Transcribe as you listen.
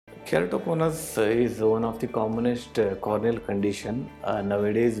Keratoconus is one of the commonest corneal condition.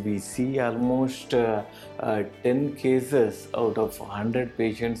 Nowadays, we see almost 10 cases out of 100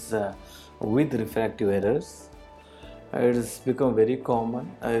 patients with refractive errors. It has become very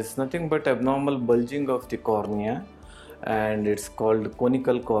common. It's nothing but abnormal bulging of the cornea, and it's called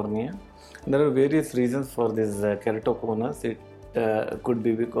conical cornea. There are various reasons for this keratoconus. It could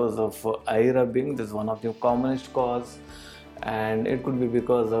be because of eye rubbing. This is one of the commonest cause, and it could be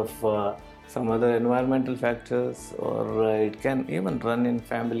because of some other environmental factors, or it can even run in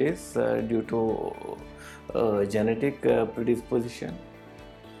families due to genetic predisposition.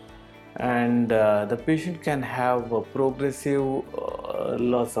 And the patient can have a progressive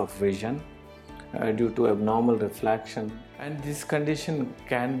loss of vision due to abnormal reflection, and this condition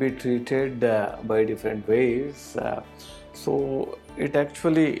can be treated by different ways. So it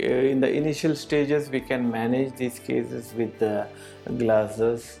actually in the initial stages we can manage these cases with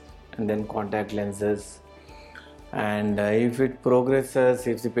glasses and then contact lenses, and if it progresses,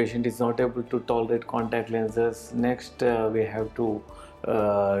 if the patient is not able to tolerate contact lenses, next we have to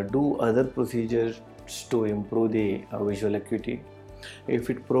do other procedures to improve the visual acuity. If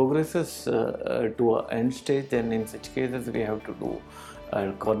it progresses to an end stage, then in such cases we have to do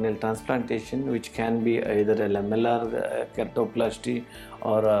corneal transplantation, which can be either a lamellar keratoplasty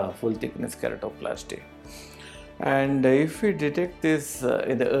or a full thickness keratoplasty. And if we detect this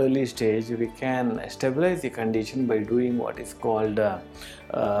in the early stage, we can stabilize the condition by doing what is called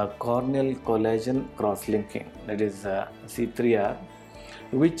corneal collagen cross-linking, that is C3R,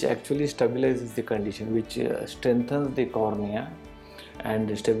 which actually stabilizes the condition, which strengthens the cornea and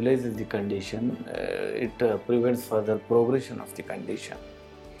stabilizes the condition. It prevents further progression of the condition.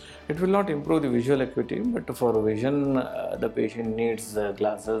 It will not improve the visual acuity, but for vision the patient needs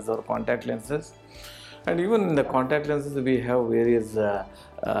glasses or contact lenses. And even in the contact lenses, we have various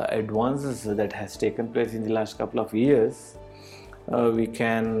advances that has taken place in the last couple of years. We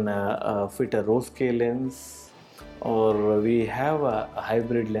can fit a rose-K lens, or we have a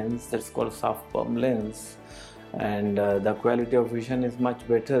hybrid lens that's called soft perm lens, and the quality of vision is much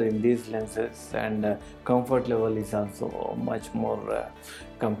better in these lenses, and comfort level is also much more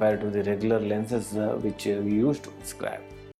compared to the regular lenses which we used to prescribe.